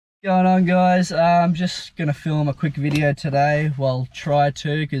Going on, guys? I'm just gonna film a quick video today. Well, try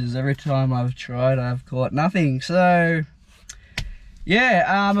to, because every time I've tried I've caught nothing. So yeah,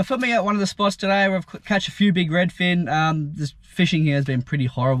 I'm filming at one of the spots today where I've catch a few big redfin. This fishing here has been pretty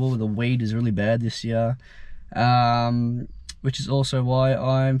horrible. The weed is really bad this year, which is also why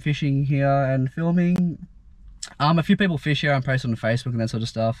I'm fishing here and filming. A few people fish here and post on Facebook and that sort of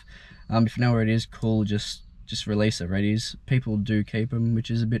stuff. If you know where it is, cool, just release the reddies. People do keep them,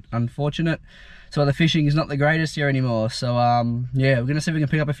 which is a bit unfortunate. So the fishing is not the greatest here anymore. So yeah, we're gonna see if we can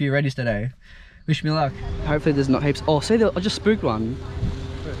pick up a few reddies today. Wish me luck. Hopefully there's not heaps. Oh, see, I just spooked one.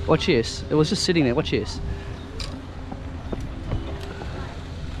 Watch this. It was just sitting there. Watch this.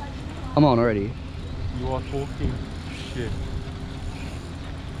 I'm on already. You are talking shit.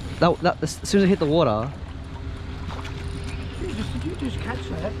 That as soon as I hit the water. Did you just catch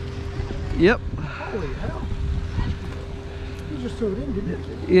that? Yep. Holy hell. You just threw it in,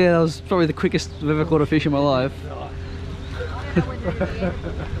 didn't you? Yeah, that was probably the quickest I've ever caught a fish in my life.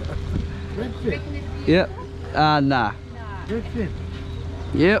 Redfin. Yep. Nah. Redfin.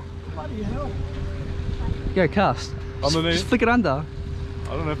 Yep. Bloody hell. Go cast. Underneath. Just flick it under. I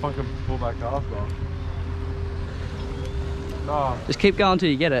don't know if I can pull back after. Nah. Just keep going until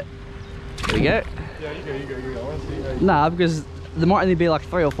you get it. There we go. Yeah, you go. I want to see how you... Nah, because there might only be like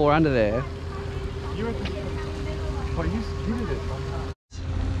 3 or 4 under there. You reckon... Oh, you skidded it.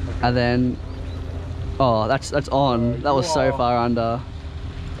 And then, oh, that's on. That was so far under.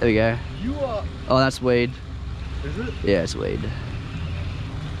 There we go. You are... Oh, that's weed. Is it? Yeah, it's weed.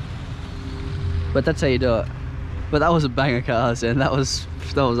 But that's how you do it. But that was a banger cast, and that was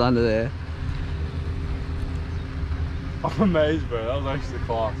under there. I'm amazed, bro. That was actually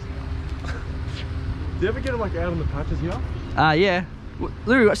class. Do you ever get it like out on the patches here? Yeah.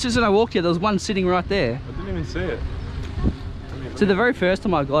 Literally, as soon as I walked here, there was one sitting right there. I didn't even see it. So the very first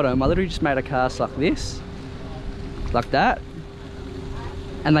time I got him, I literally just made a cast like this. Like that.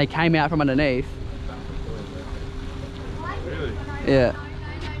 And they came out from underneath. Really? Yeah.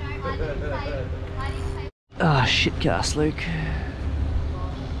 Ah, shit cast, Luke.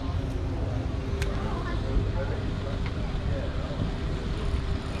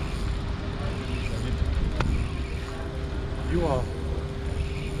 You are...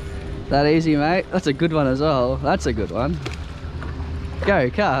 That easy, mate. That's a good one as well. That's a good one.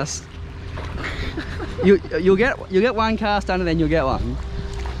 Go, cast. You'll get one cast done and then you'll get one.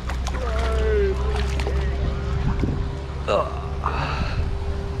 You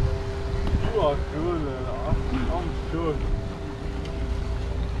are good, man. I'm good.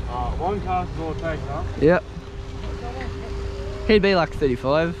 One cast is all it takes, huh? Yep. He'd be like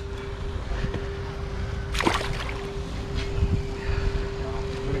 35.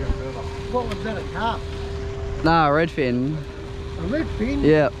 What was that, a carp? Nah, redfin. A redfin?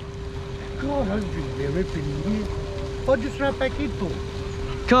 Yep. God, I didn't think there'd be a redfin in here. Why'd you throw it back in for?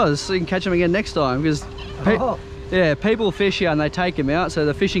 Because so you can catch them again next time. Because yeah, people fish here and they take them out, so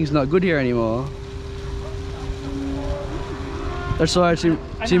the fishing's not good here anymore. That's why it's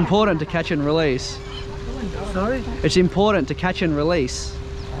important to catch and release. Sorry? It's important to catch and release.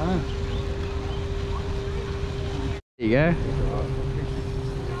 Ah. There you go.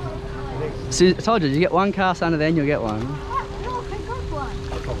 See, I told you get one cast under, then you'll get one.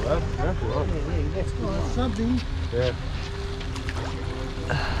 That's not bad. Yeah, right. That's got something. Yeah.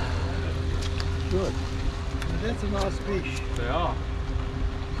 Good. That's a nice fish. They are.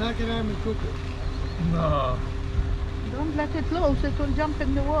 Take it home and cook it. No. Don't let it loose, it will jump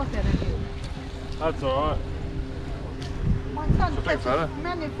in the water again. That's alright. My son Thanks, catches fella.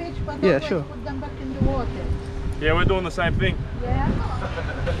 many fish, but Yeah, always sure. put them back in the water. Yeah, we're doing the same thing. Yeah?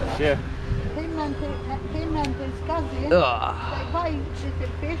 Yeah. Him and his cousin, Ugh. they buy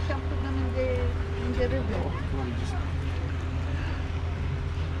little fish and put them in the river.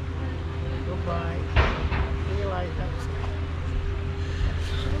 Goodbye. See you later.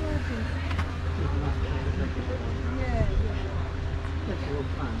 Yeah. That's real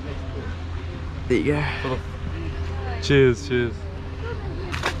fun. That's good. There you go. Cheers, cheers.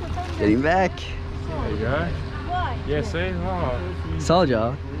 Get him back. There you go. Yeah, see? Oh.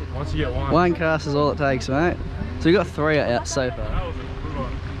 Soldier. Once you get one. One cast is all it takes, mate. So we got 3 out so far. That was a good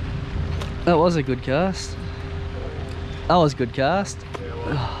one. That was a good cast. That was a good cast.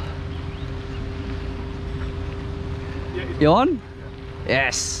 You on?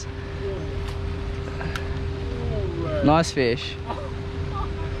 Yes. Nice fish.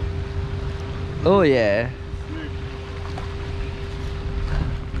 Oh yeah.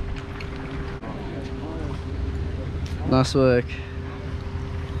 Nice work.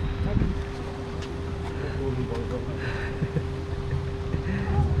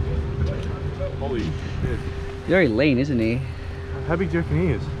 Holy shit. Very lean, isn't he? How big do you reckon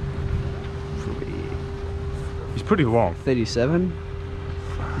he is? He's pretty long. 37.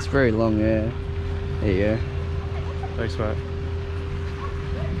 It's very long, yeah. There you go. Thanks, mate.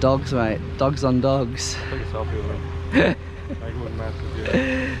 Dogs, mate. Dogs on dogs. Take a selfie with him. Make it look massive,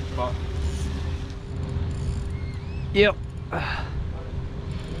 yeah. But Yep.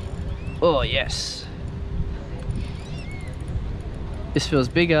 Oh, yes. This feels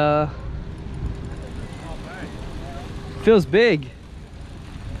bigger. Feels big.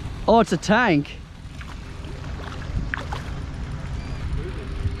 Oh, it's a tank.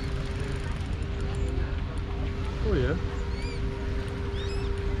 oh yeah.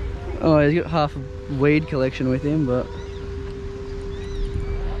 Oh, he's got half a weed collection with him, but...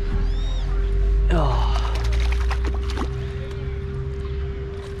 Oh.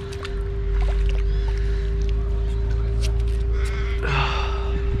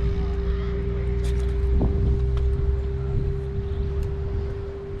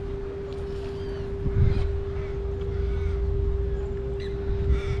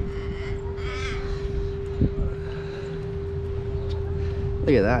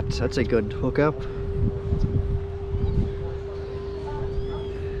 Look at that, that's a good hookup.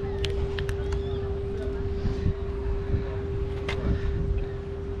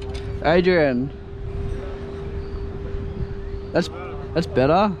 Adrian, that's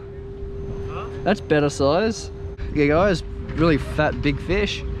better. Huh? That's better size. Okay guys, really fat big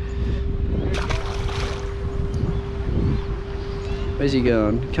fish. Where's he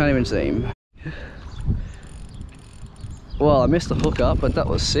going? Can't even see him. Well, I missed the hook up, but that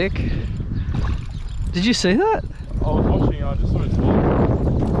was sick. Did you see that? I was watching, I just saw it fall.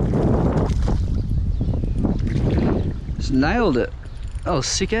 Just nailed it. That was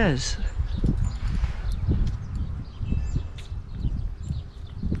sick as.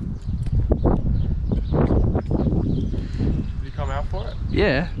 Did you come out for it?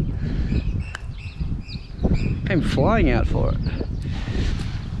 Yeah. Came flying out for it.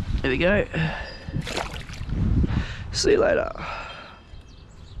 There we go. See you later.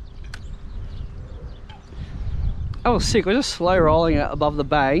 That was sick. We're just slow rolling it above the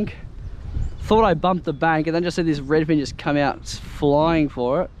bank. Thought I bumped the bank and then just had this redfin just come out flying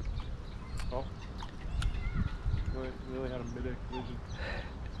for it. Oh. Really had a mid-air collision.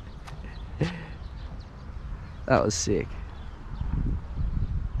 That was sick.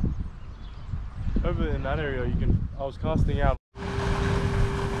 Over in that area, you can. I was casting out.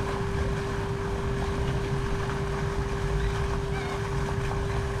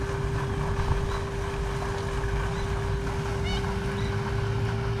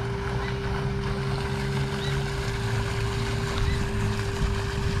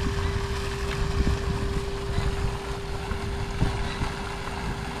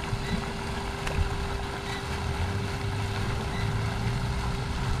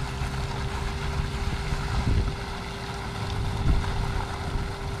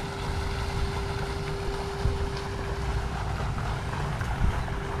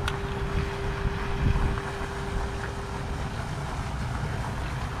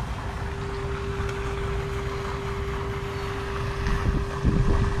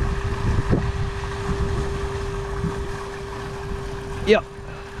 Yep.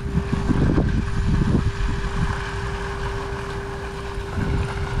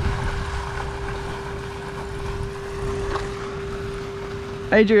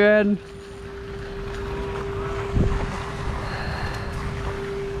 Adrian.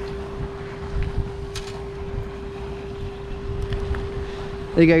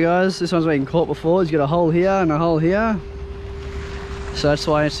 There you go guys, this one's been caught before. It's got a hole here and a hole here. So that's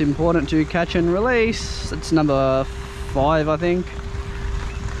why it's important to catch and release. It's number 5 I think.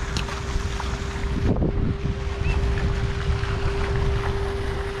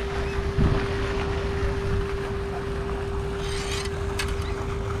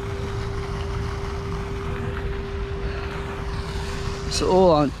 So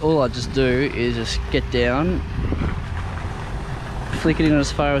all I just do is just get down, flick it in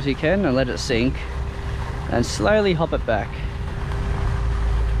as far as you can and let it sink and slowly hop it back.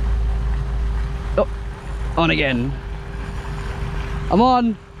 Oh, on again. I'm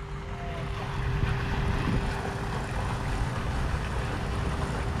on.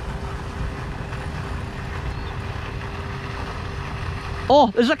 Oh,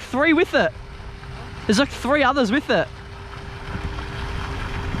 there's like 3 with it. There's like 3 others with it.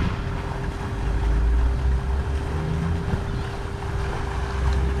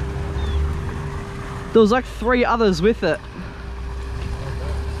 There was like 3 others with it.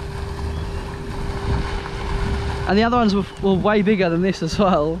 And the other ones were way bigger than this as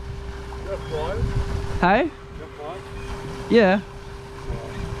well. Yep. Hey? Yeah.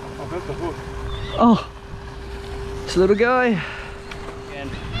 I've got the hook. Oh, this little guy.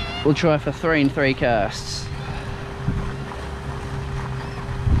 And we'll try for 3 and 3 casts.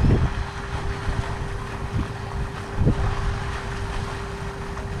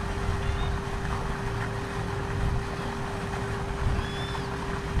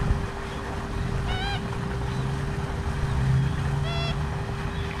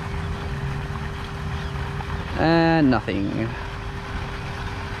 And nothing.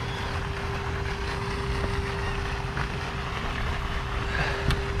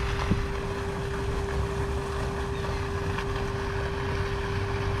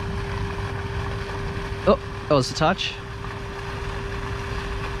 Oh, that was a touch.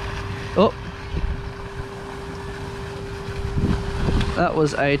 Oh, that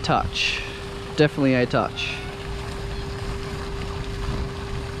was a touch. Definitely a touch.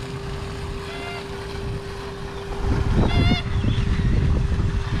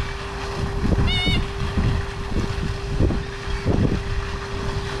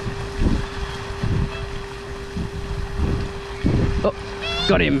 Oh,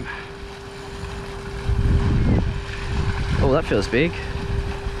 got him. Oh, that feels big.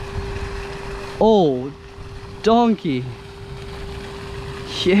 Oh, donkey.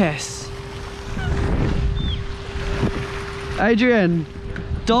 Yes. Adrian,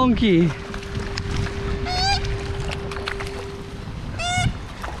 donkey.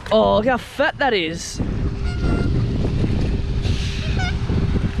 Oh, look how fat that is.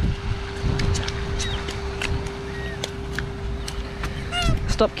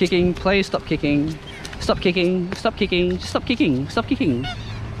 Stop kicking, please stop kicking. Stop kicking, stop kicking, stop kicking, stop kicking.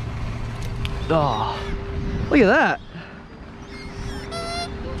 Oh, look at that.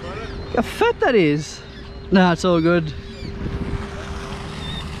 Look how fat that is. Nah, it's all good.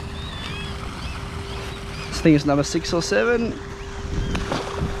 This thing is number 6 or 7.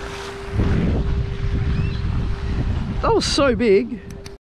 That was so big.